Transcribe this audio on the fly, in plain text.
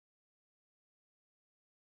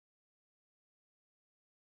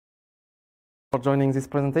for joining this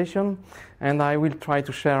presentation, and I will try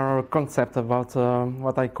to share a concept about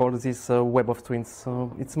what I call this web of twins.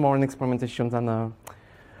 So it's more an experimentation than an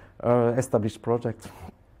established project.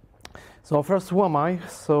 So first, who am I?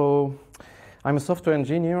 So I'm a software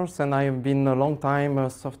engineer, and I've been a long time a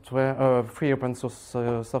free open source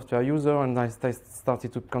software user, and I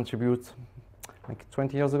started to contribute like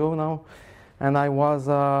 20 years ago now. And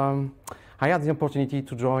I had the opportunity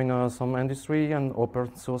to join some industry and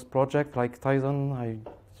open source project like Tizen. I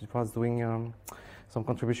was doing some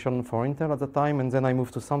contribution for Intel at the time, and then I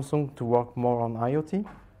moved to Samsung to work more on IoT.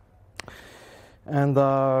 And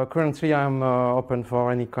currently I'm open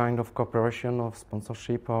for any kind of cooperation or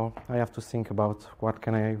sponsorship, or I have to think about what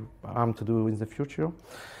can I am to do in the future.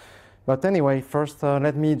 But anyway, first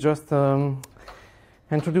let me just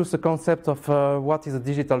introduce the concept of what is a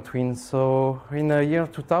digital twin. So in the year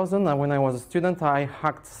 2000, when I was a student, I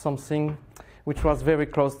hacked something which was very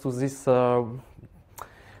close to this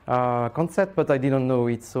concept, but I didn't know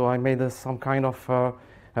it. So I made some kind of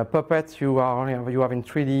a puppet you have in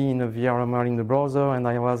 3D in a VRML in the browser, and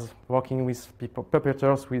I was working with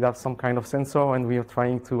puppeteers. We have some kind of sensor, and we are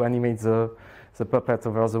trying to animate the puppet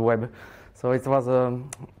over the web. So it was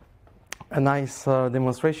a nice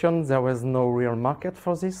demonstration. There was no real market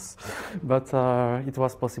for this, but it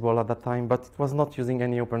was possible at that time. But it was not using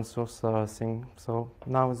any open source thing. So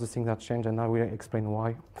now the thing that changed, and I will explain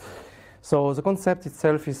why. So the concept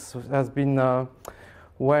itself has been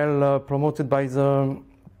well promoted by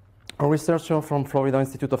a researcher from Florida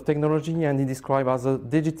Institute of Technology, and he described as a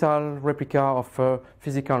digital replica of a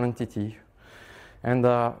physical entity. And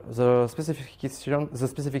the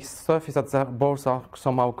specific stuff is that both are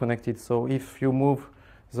somehow connected. So if you move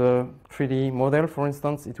the 3D model, for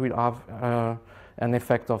instance, it will have an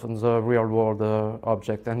effect on the real world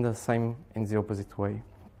object, and the same in the opposite way.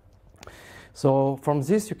 So from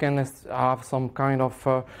this, you can have some kind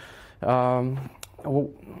of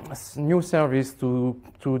new service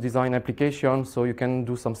to design applications. So you can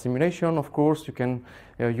do some simulation, of course. You can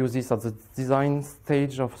use this at the design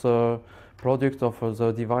stage of the product of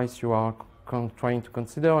the device you are trying to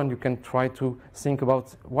consider, and you can try to think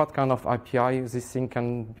about what kind of API this thing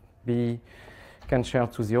can share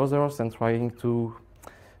to the others, and trying to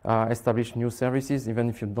establish new services even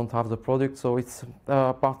if you don't have the product. So it's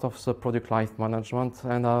part of the product life management,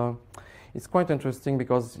 and it's quite interesting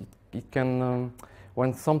because it can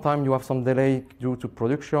when sometimes you have some delay due to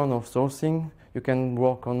production or sourcing, you can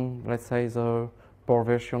work on, let's say, the poor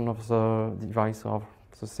version of the device or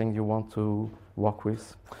the thing you want to work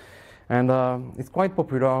with. And it's quite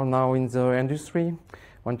popular now in the industry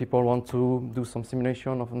when people want to do some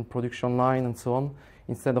simulation of a production line and so on.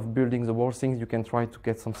 Instead of building the whole thing, you can try to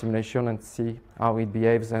get some simulation and see how it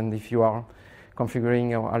behaves, and if you are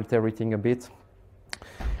configuring or altering a bit,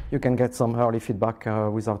 you can get some early feedback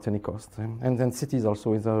without any cost. And then cities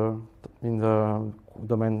also is in the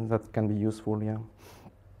domain that can be useful, yeah.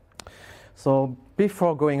 So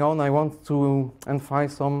before going on, I want to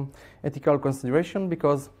emphasize some ethical consideration,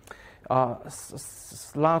 because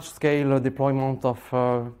large-scale deployment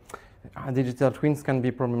of digital twins can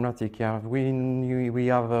be problematic. Yeah, we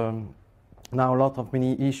have now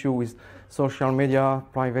many issues with social media,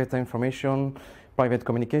 private information, private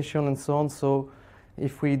communication, and so on. So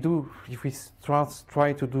if we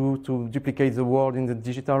try to duplicate the world in the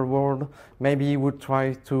digital world, maybe we would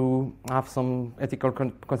try to have some ethical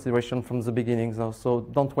consideration from the beginning. So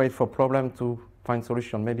don't wait for problem to find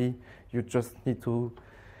solution. Maybe you just need to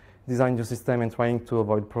design your system and trying to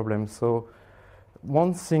avoid problems. So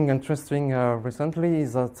one thing interesting recently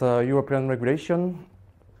is that European regulation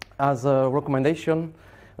has a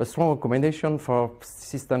strong recommendation for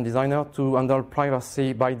system designer to handle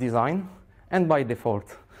privacy by design and by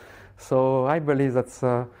default. So I believe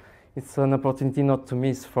that it's an opportunity not to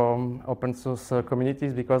miss from open source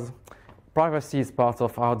communities, because privacy is part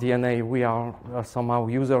of our DNA. We are somehow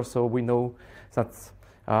users, so we know that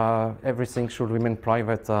everything should remain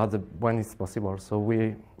private when it's possible. So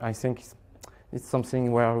I think it's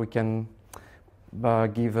something where we can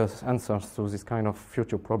give us answers to this kind of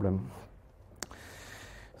future problem.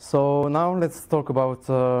 So now let's talk about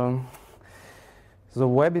the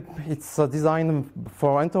web. It's designed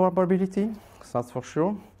for interoperability, that's for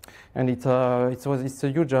sure, and it's a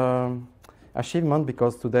huge achievement,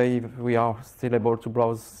 because today we are still able to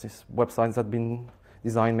browse these websites that have been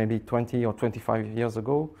designed maybe 20 or 25 years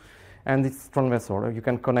ago, and it's transversal. You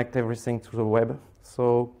can connect everything to the web.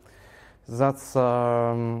 So that's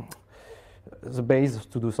the base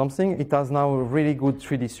to do something. It has now really good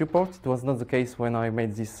 3D support. It was not the case when I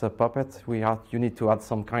made this puppet. You need to add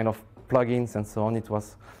some kind of plugins and so on. It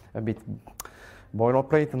was a bit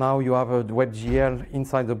boilerplate. Now you have a WebGL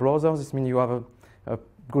inside the browser. This means you have a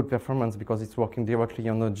good performance because it's working directly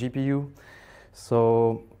on the GPU.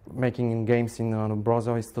 So making games in a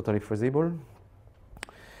browser is totally feasible.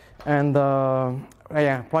 And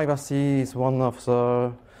yeah, privacy is one of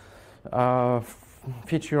the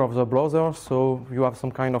feature of the browser. So you have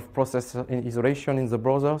some kind of process isolation in the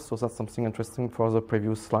browser. So that's something interesting for the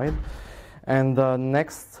previous slide. And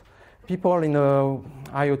next, people in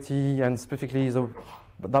IoT and specifically the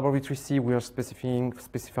W3C, we are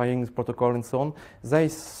specifying the protocol and so on. They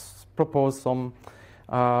propose some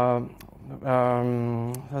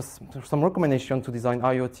recommendation to design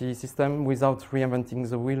IoT system without reinventing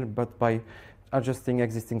the wheel, but by adjusting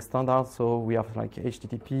existing standards. So we have like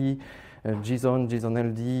HTTP, JSON,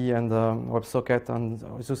 JSON-LD, and WebSocket, and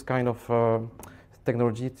this kind of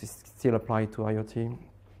technology is still applied to IoT.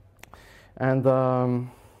 And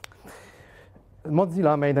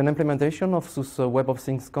Mozilla made an implementation of this Web of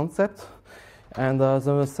Things concept, and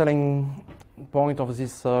the selling point of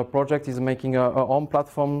this project is making a home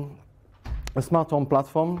platform, a smart home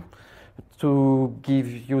platform, to give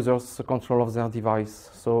users control of their device.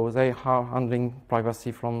 So they are handling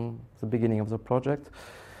privacy from the beginning of the project.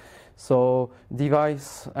 So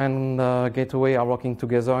device and gateway are working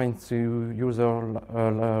together into user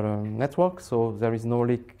network. So there is no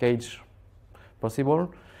leakage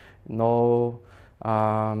possible, no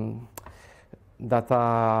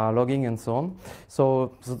data logging and so on.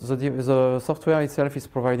 So the software itself is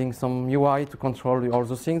providing some UI to control all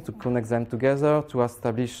those things, to connect them together, to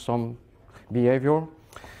establish some behavior.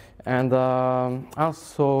 And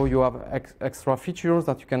also you have extra features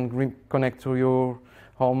that you can connect to your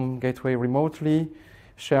home gateway remotely,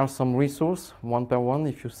 share some resource one per one.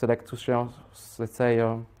 If you select to share, let's say,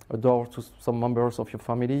 a door to some members of your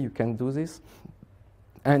family, you can do this.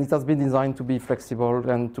 And it has been designed to be flexible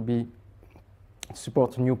and to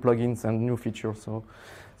support new plugins and new features. So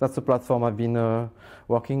that's the platform I've been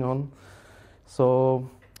working on. So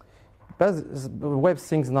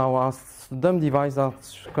WebThings now are dumb devices that are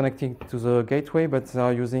connecting to the gateway, but they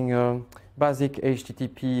are using a basic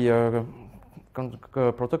HTTP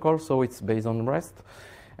protocol, so it's based on REST.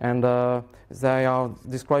 And they are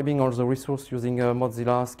describing all the resources using a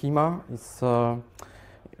Mozilla schema. It's a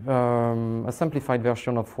simplified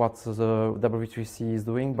version of what the W3C is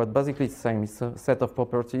doing, but basically it's the same. It's a set of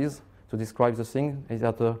properties to describe the thing. It's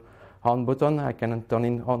at a on button. I can turn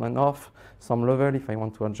it on and off, some level if I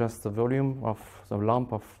want to adjust the volume of the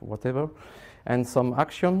lamp of whatever, and some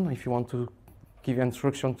action if you want to give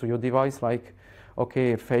instruction to your device, like,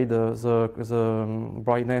 okay, fade the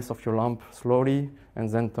brightness of your lamp slowly and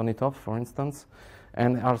then turn it off, for instance,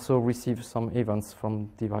 and also receive some events from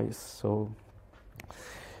device. So,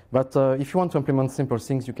 but if you want to implement simple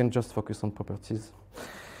things, you can just focus on properties.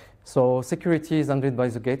 So security is handled by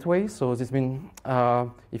the gateway. So this means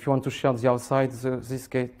if you want to share the outside, this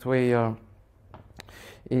gateway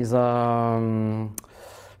is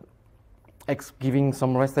giving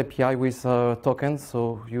some REST API with tokens,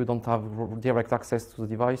 so you don't have direct access to the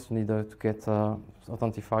device. You need to get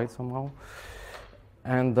authenticated somehow.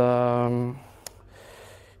 And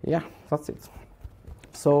yeah, that's it.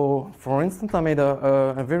 So for instance, I made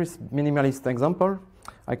a very minimalist example.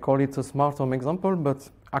 I call it a smart home example, but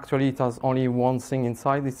actually it has only one thing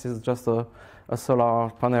inside. This is just a solar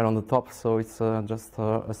panel on the top, so it's just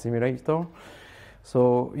a simulator.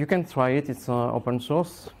 So you can try it. It's open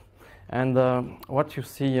source. And what you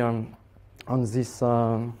see on this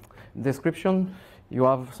description, you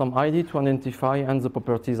have some ID to identify and the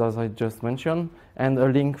properties as I just mentioned, and a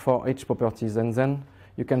link for each properties. And then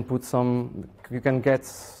you can put you can get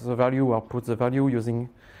the value or put the value using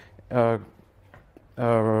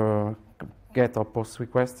get or post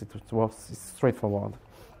request. It's straightforward.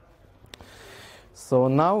 So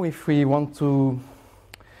now if we want to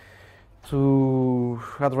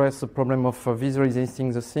address the problem of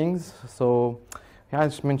visualizing the things, so I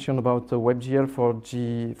just mentioned about WebGL for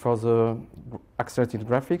the accelerated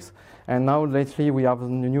graphics, and now lately we have a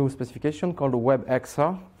new specification called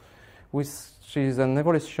WebXR, which is an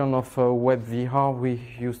evolution of WebVR we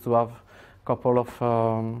used to have a couple of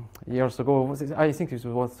years ago. I think it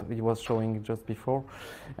was showing just before,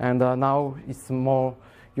 and now it's more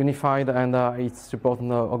unified, and it supports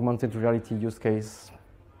an augmented reality use case.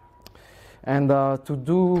 And to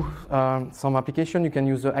do some application, you can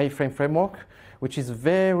use the A-frame framework, which is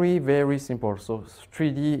very, very simple. So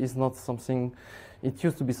 3D is not something, it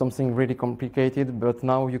used to be something really complicated, but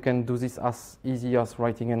now you can do this as easy as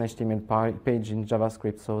writing an HTML page in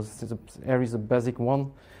JavaScript. So here is a basic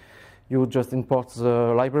one. You just import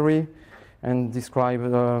the library and describe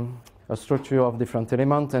a a structure of different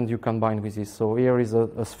elements, and you combine with this. So here is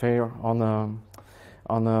a sphere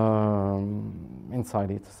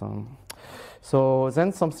inside it. So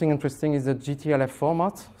then something interesting is the GTLF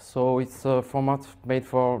format. So it's a format made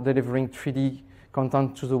for delivering 3D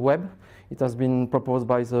content to the web. It has been proposed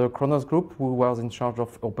by the Kronos group, who was in charge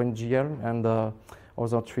of OpenGL and other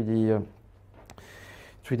 3D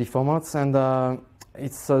formats. And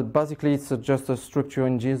it's basically just a structure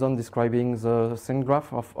in JSON describing the scene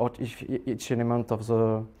graph of each element of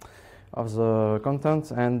the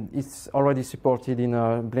content, and it's already supported in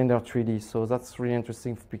Blender 3D. So that's really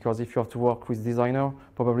interesting, because if you have to work with designer,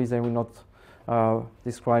 probably they will not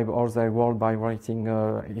describe all their world by writing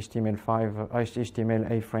HTML5, HTML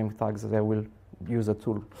A-frame tags. They will use a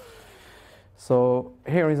tool. So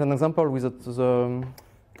here is an example with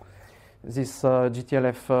this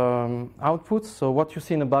GTLF output. So what you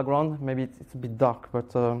see in the background, maybe it's a bit dark,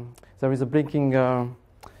 but there is a blinking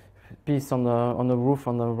piece on the roof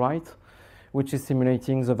on the right, which is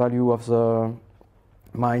simulating the value of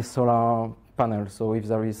my solar panel. So if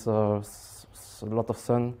there is a lot of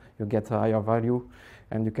sun, you get a higher value,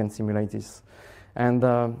 and you can simulate this. And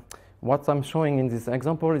what I'm showing in this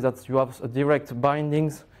example is that you have a direct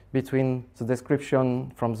bindings between the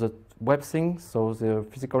description from the WebThing, so the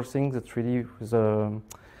physical thing, the 3D,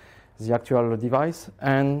 the actual device,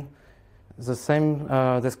 and the same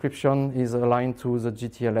description is aligned to the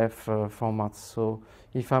GTLF format. So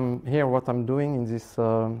if I'm here, what I'm doing in this,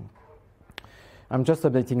 I'm just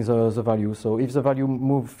updating the value. So if the value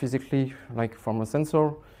moves physically, like from a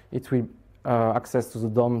sensor, it will access to the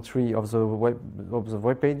DOM tree of the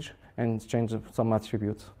web page and change some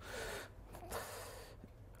attributes.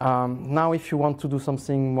 Now, if you want to do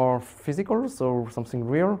something more physical, so something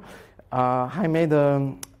real, I made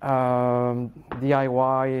a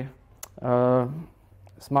DIY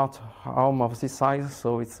smart home of this size.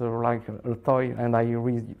 So it's like a toy, and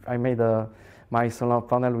I made my solar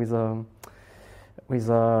panel with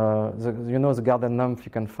the garden lamp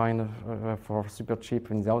you can find for super cheap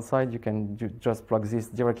in the outside. You can just plug this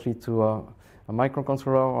directly to a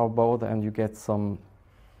microcontroller or board, and you get some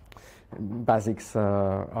basics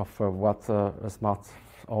of what a smart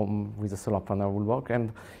home with a solar panel will work.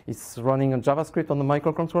 And it's running a JavaScript on the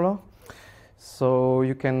microcontroller. So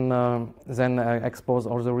you can then expose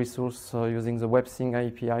all the resources using the WebThing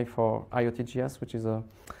API for IoT.js, which is a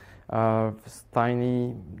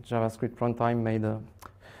tiny JavaScript runtime made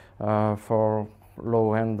for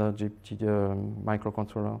low-end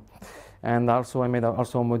microcontroller. And also I made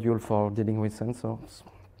also a module for dealing with sensors.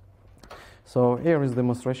 So here is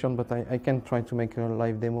demonstration, but I can try to make a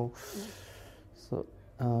live demo. So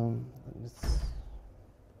I'm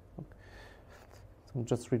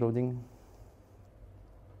just reloading.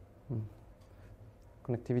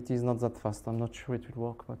 Connectivity is not that fast. I'm not sure it will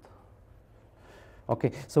work, but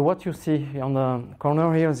okay. So what you see on the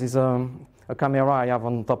corner here is a camera I have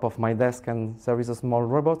on top of my desk, and there is a small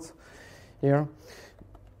robot here.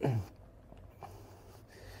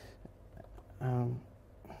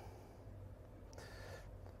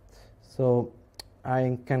 So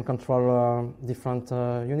I can control different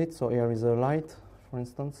units. So here is a light, for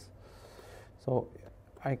instance. So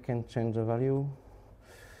I can change the value.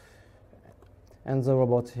 And the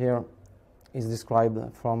robot here is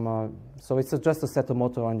described from, so it's just a set of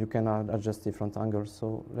motor, and you can adjust different angles.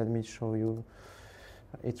 So let me show you.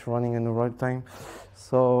 It's running in the real time.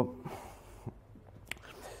 So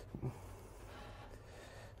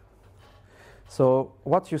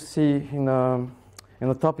what you see in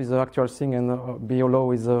the top is the actual thing, and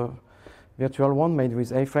below is a virtual one made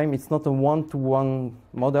with A-frame. It's not a one-to-one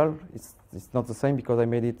model. It's not the same because I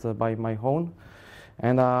made it by my own.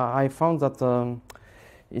 And I found that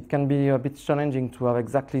it can be a bit challenging to have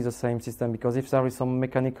exactly the same system, because if there is some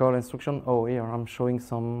mechanical instruction, here I'm showing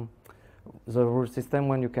the rule system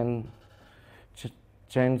when you can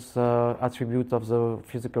change the attribute of the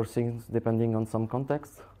physical things depending on some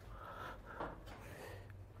context.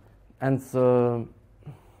 And so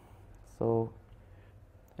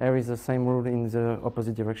here is the same rule in the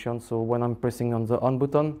opposite direction. So when I'm pressing on the on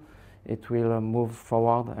button, it will move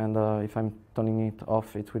forward, and if I'm turning it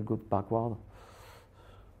off, it will go backward.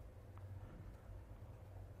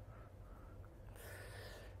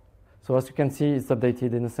 So as you can see, it's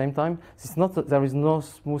updated in the same time. It's not that there is no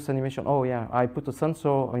smooth animation. Oh yeah, I put a sensor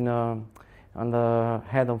on the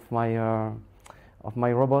head of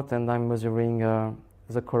my robot, and I'm measuring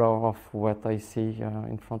the color of what I see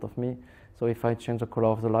in front of me. So if I change the color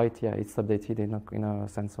of the light, yeah, it's updated in a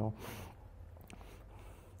sensor.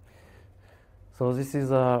 So this is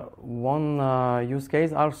one use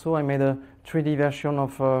case. Also, I made a 3D version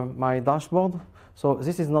of my dashboard. So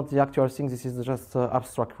this is not the actual thing, this is just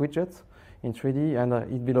abstract widget in 3D, and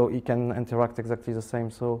it below it can interact exactly the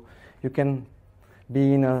same. So you can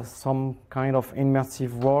be in some kind of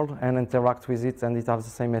immersive world and interact with it, and it has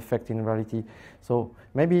the same effect in reality. So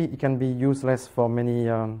maybe it can be useless for many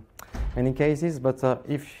many cases, but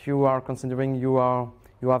if you are considering you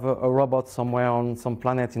have a robot somewhere on some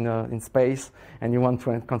planet in space and you want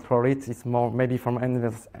to control it, it's more maybe from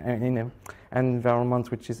an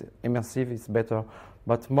environment which is immersive, it's better.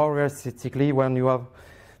 But more realistically, when you have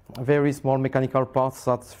very small mechanical parts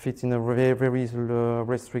that fit in a very, very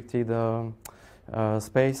restricted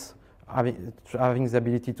space, having the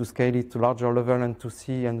ability to scale it to larger level and to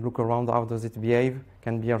see and look around how does it behave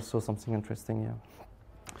can be also something interesting. Yeah.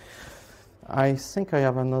 I think I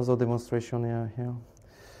have another demonstration here.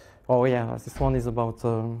 Oh yeah, this one is about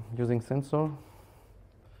using sensor.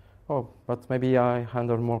 Oh, but maybe I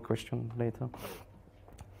handle more questions later.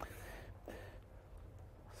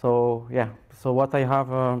 So yeah, so what I have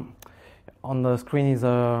on the screen is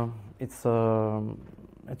it's a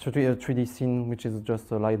 3D scene, which is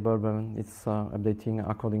just a light bulb, and it's updating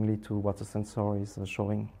accordingly to what the sensor is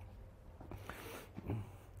showing.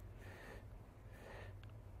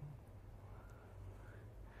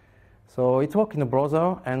 So it works in a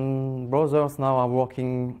browser, and browsers now are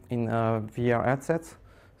working in VR headsets.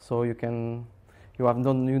 So you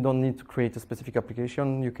don't need to create a specific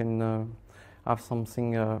application. You can have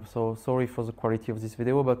something. So sorry for the quality of this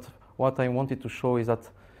video, but what I wanted to show is that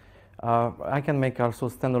I can make also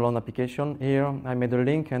standalone application. Here I made a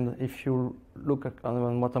link, and if you look at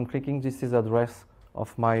what I'm clicking, this is the address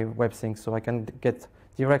of my WebThing, so I can get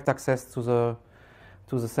direct access to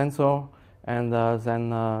the sensor, and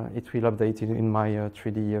then it will update it in my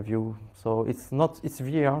 3D view. So it's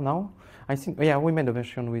VR now. I think, yeah, we made a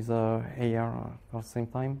version with AR at the same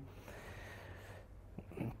time.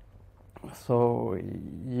 So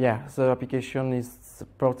yeah, the application is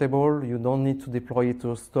portable. You don't need to deploy it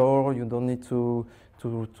to a store. You don't need to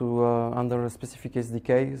under a specific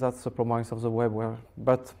SDK. That's the promise of the web.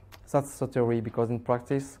 But that's the theory, because in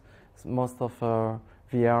practice, most of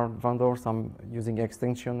VR vendors are using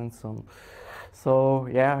extension and so on. So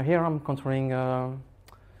yeah, here I'm controlling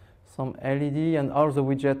some LED, and all the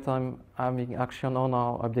widgets I'm having action on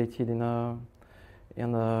are updated in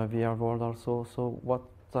a VR world also. So what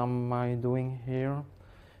am I doing here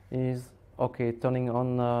is, okay, turning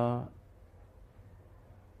on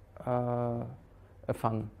a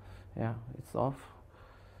fan. Yeah, it's off.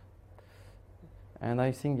 And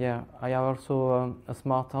I think, yeah, I have also a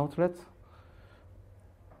smart outlet.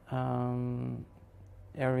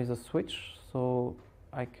 Here is a switch, so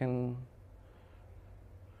I can.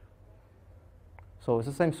 So it's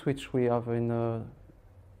the same switch we have in the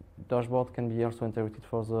dashboard can be also integrated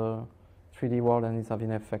for the 3D world, and it's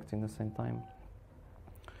having an effect in the same time.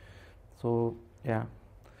 So yeah.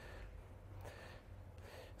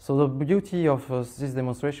 So the beauty of this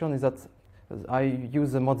demonstration is that I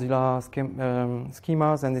use the Mozilla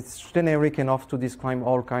schemas, and it's generic enough to describe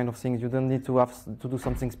all kinds of things. You don't need to have to do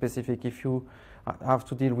something specific. If you have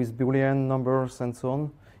to deal with Boolean numbers and so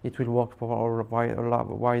on, it will work for a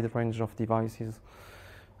wide range of devices.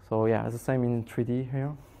 So yeah, the same in 3D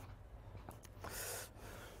here.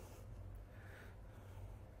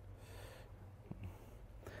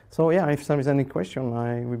 So yeah, if there is any question,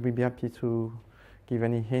 I will be happy to give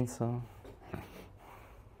any hints.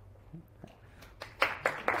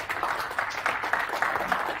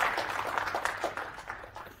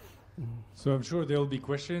 So I'm sure there will be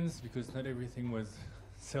questions, because not everything was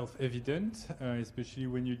self-evident, especially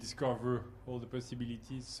when you discover all the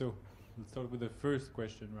possibilities. So let's start with the first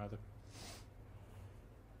question, rather.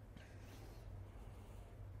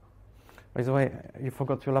 By the way, you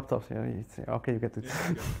forgot your laptop. Yeah, okay, you get it.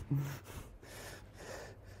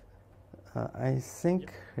 I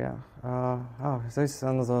think, yeah. There's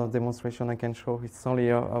another demonstration I can show. It's only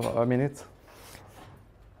a minute.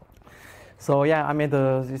 So yeah, I made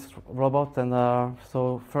this robot, and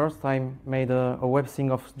so first I made a WebThing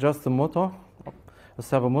of just a motor, a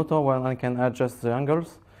servo motor, where I can adjust the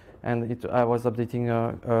angles, and I was updating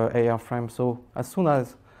a AR frame. So as soon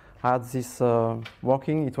as I had this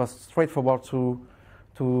working, it was straightforward to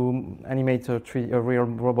animate a real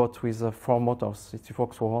robot with 4 motors. It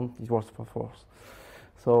works for 1, it works for 4.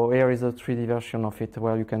 So here is a 3D version of it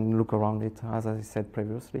where you can look around it, as I said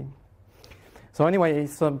previously. So anyway,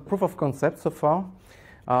 it's a proof of concept so far.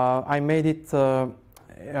 I made it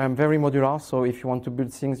very modular, so if you want to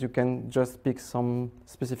build things, you can just pick some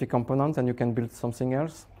specific component and you can build something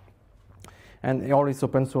else. And all is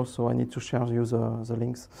open source, so I need to share you the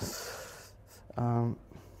links.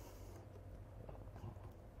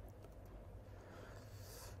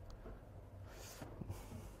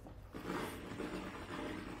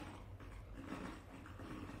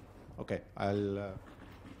 Okay,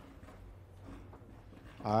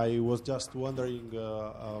 I was just wondering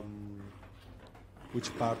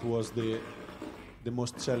which part was the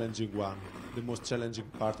most challenging one, the most challenging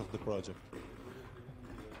part of the project.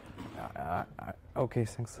 Okay,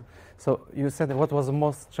 thanks. So you said what was the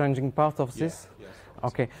most challenging part of this? Yes.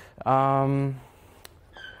 Okay.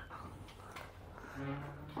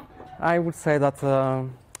 I would say that to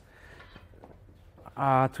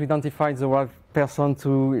identify the right person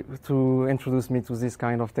to introduce me to this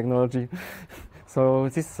kind of technology. So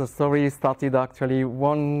this story started actually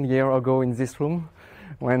 1 year ago in this room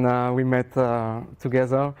when we met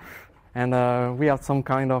together, and we had some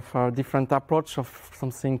kind of different approach of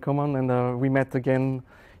something common, and we met again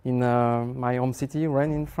in my home city,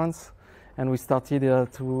 Rennes in France, and we started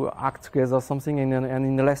to act together something, and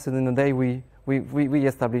in less than a day we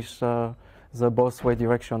established the both way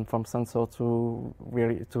direction from sensor to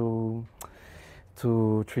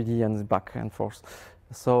 3D and back and forth.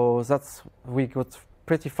 So we got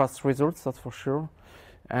pretty fast results, that's for sure.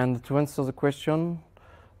 And to answer the question,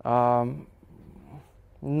 no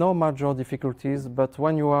major difficulties, but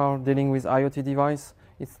when you are dealing with IoT device,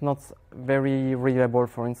 it's not very reliable,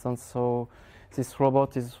 for instance. So this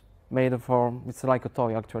robot is made for, it's like a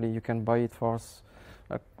toy actually. You can buy it for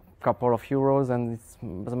a couple of euros, and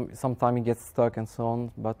sometimes it gets stuck and so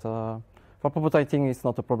on. But for prototyping, it's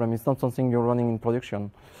not a problem. It's not something you're running in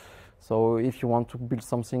production. So if you want to build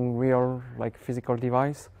something real, like physical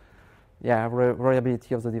device, yeah,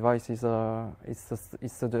 reliability of the device is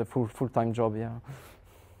it's a full-time job. Yeah.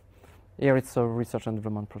 Here it's a research and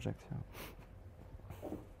development project. Yeah.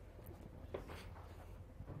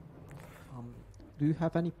 Do you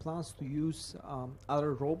have any plans to use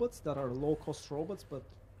other robots that are low-cost robots, but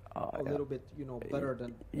a little bit, better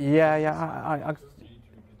than? Yeah.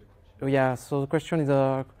 Yeah. So the question is,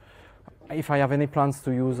 if I have any plans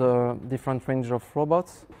to use a different range of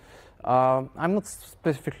robots. I'm not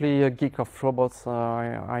specifically a geek of robots.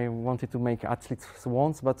 I wanted to make at least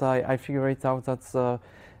once, but I figured it out that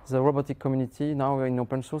the robotic community now in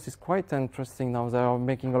open source is quite interesting. Now they are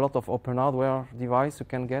making a lot of open hardware device you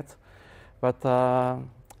can get. But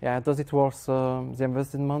yeah, does it worth the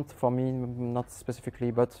investment? For me, not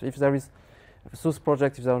specifically. But if there is a SUS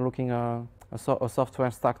project, if they're looking a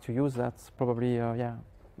software stack to use, that's probably, yeah,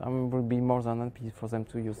 I would be more than happy for them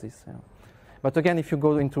to use this. Yeah. But again, if you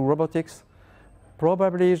go into robotics,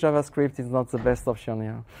 probably JavaScript is not the best option,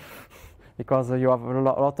 yeah, because you have a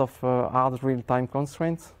lot of hard real-time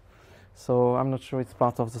constraints. So I'm not sure it's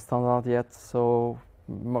part of the standard yet. So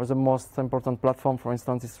the most important platform, for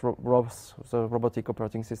instance, is ROS, the robotic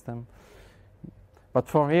operating system. But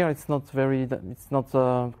for here, it's not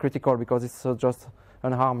critical because it's just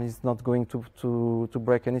an arm. It's not going to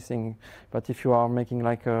break anything. But if you are making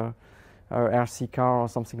like a RC car or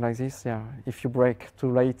something like this, yeah, if you break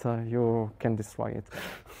too late, you can destroy it.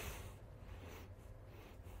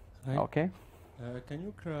 Hi. Okay. Can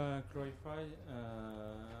you clarify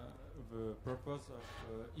the purpose of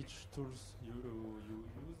each tools you use?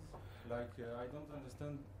 Like, I don't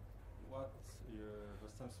understand what the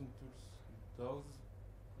Samsung tools does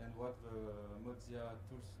and what the Mozilla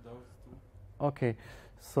tools does too. Okay,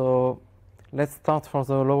 so let's start from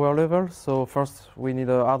the lower level. So first, we need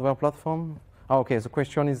a hardware platform. Okay, the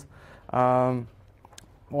question is,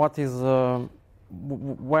 what is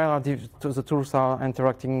where are the tools are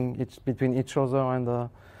interacting between each other, and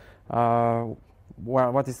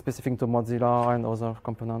what is specific to Mozilla and other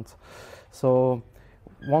components. So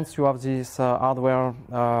once you have this hardware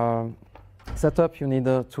setup, you need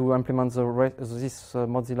to implement this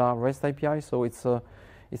Mozilla REST API. So it's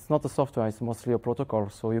not a software; it's mostly a protocol.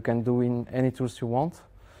 So you can do in any tools you want.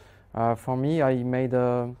 For me, I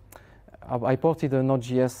ported a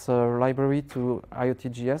Node.js library to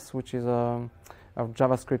IoT.js, which is a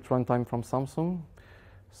JavaScript runtime from Samsung.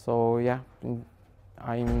 So yeah, in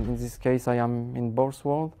this case, I am in both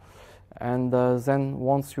world. And then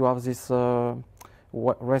once you have this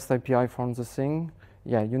REST API from the thing,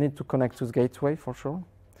 yeah, you need to connect to the gateway for sure.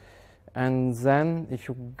 And then if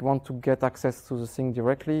you want to get access to the thing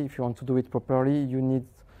directly, if you want to do it properly, you need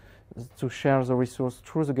to share the resource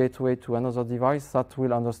through the gateway to another device that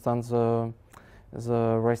will understand the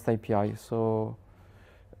REST API. So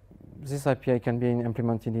this API can be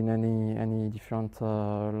implemented in any different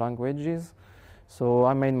languages. So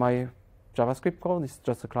I made my JavaScript code. It's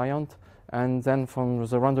just a client. And then from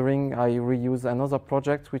the rendering, I reuse another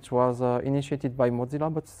project which was initiated by Mozilla,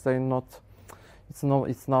 but it's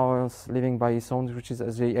now living by its own, which is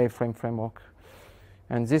the A-Frame framework.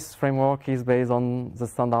 And this framework is based on the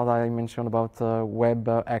standard I mentioned about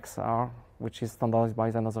WebXR, which is standardized by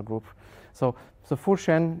another group. So the full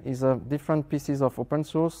chain is different pieces of open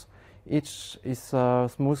source. Each is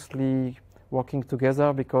smoothly working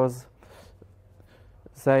together because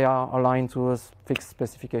they are aligned to a fixed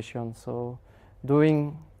specification. So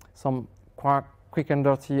doing some quick and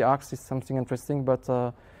dirty acts is something interesting, but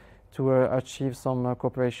to achieve some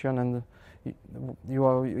cooperation, and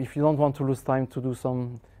if you don't want to lose time to do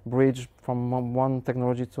some bridge from one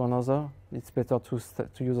technology to another, it's better to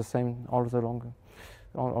use the same all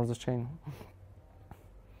the chain.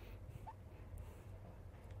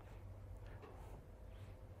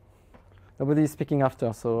 Nobody is speaking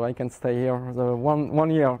after, so I can stay here one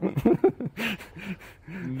year.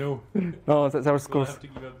 No. No, there was We'll course. have to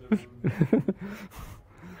give up the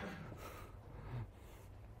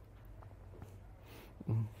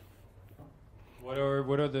room.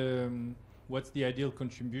 What are the what's the ideal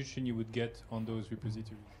contribution you would get on those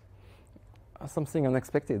repositories? Something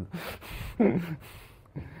unexpected.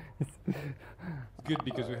 It's good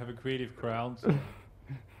because we have a creative crowd. So.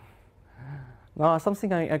 No,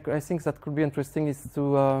 something I think that could be interesting is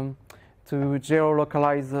to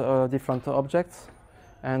geolocalize different objects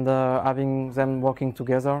and having them working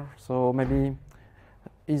together. So maybe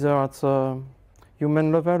either at a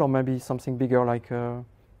human level or maybe something bigger like a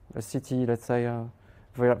city, let's say,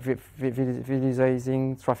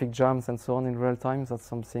 visualizing traffic jams and so on in real time. That's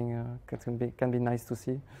something can be nice to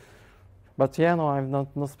see. But yeah, no, I have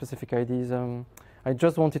no specific ideas. I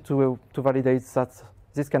just wanted to validate that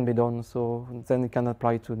this can be done, so then it can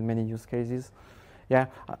apply to many use cases. Yeah,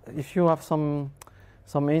 if you have some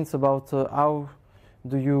hints about how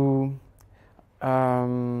do you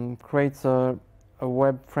create a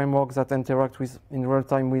web framework that interact with in real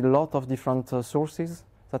time with a lot of different sources,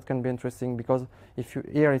 that can be interesting. Because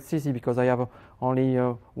here it's easy because I have only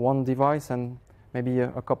one device and maybe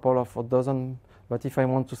a couple of a dozen. But if I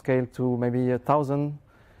want to scale to maybe 1,000,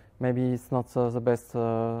 maybe it's not the best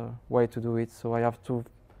way to do it. So I have to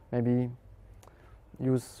maybe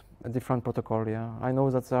use a different protocol. Yeah, I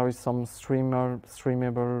know that there is some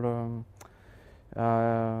streamable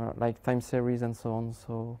like time series and so on.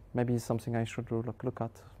 So maybe it's something I should look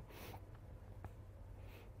at.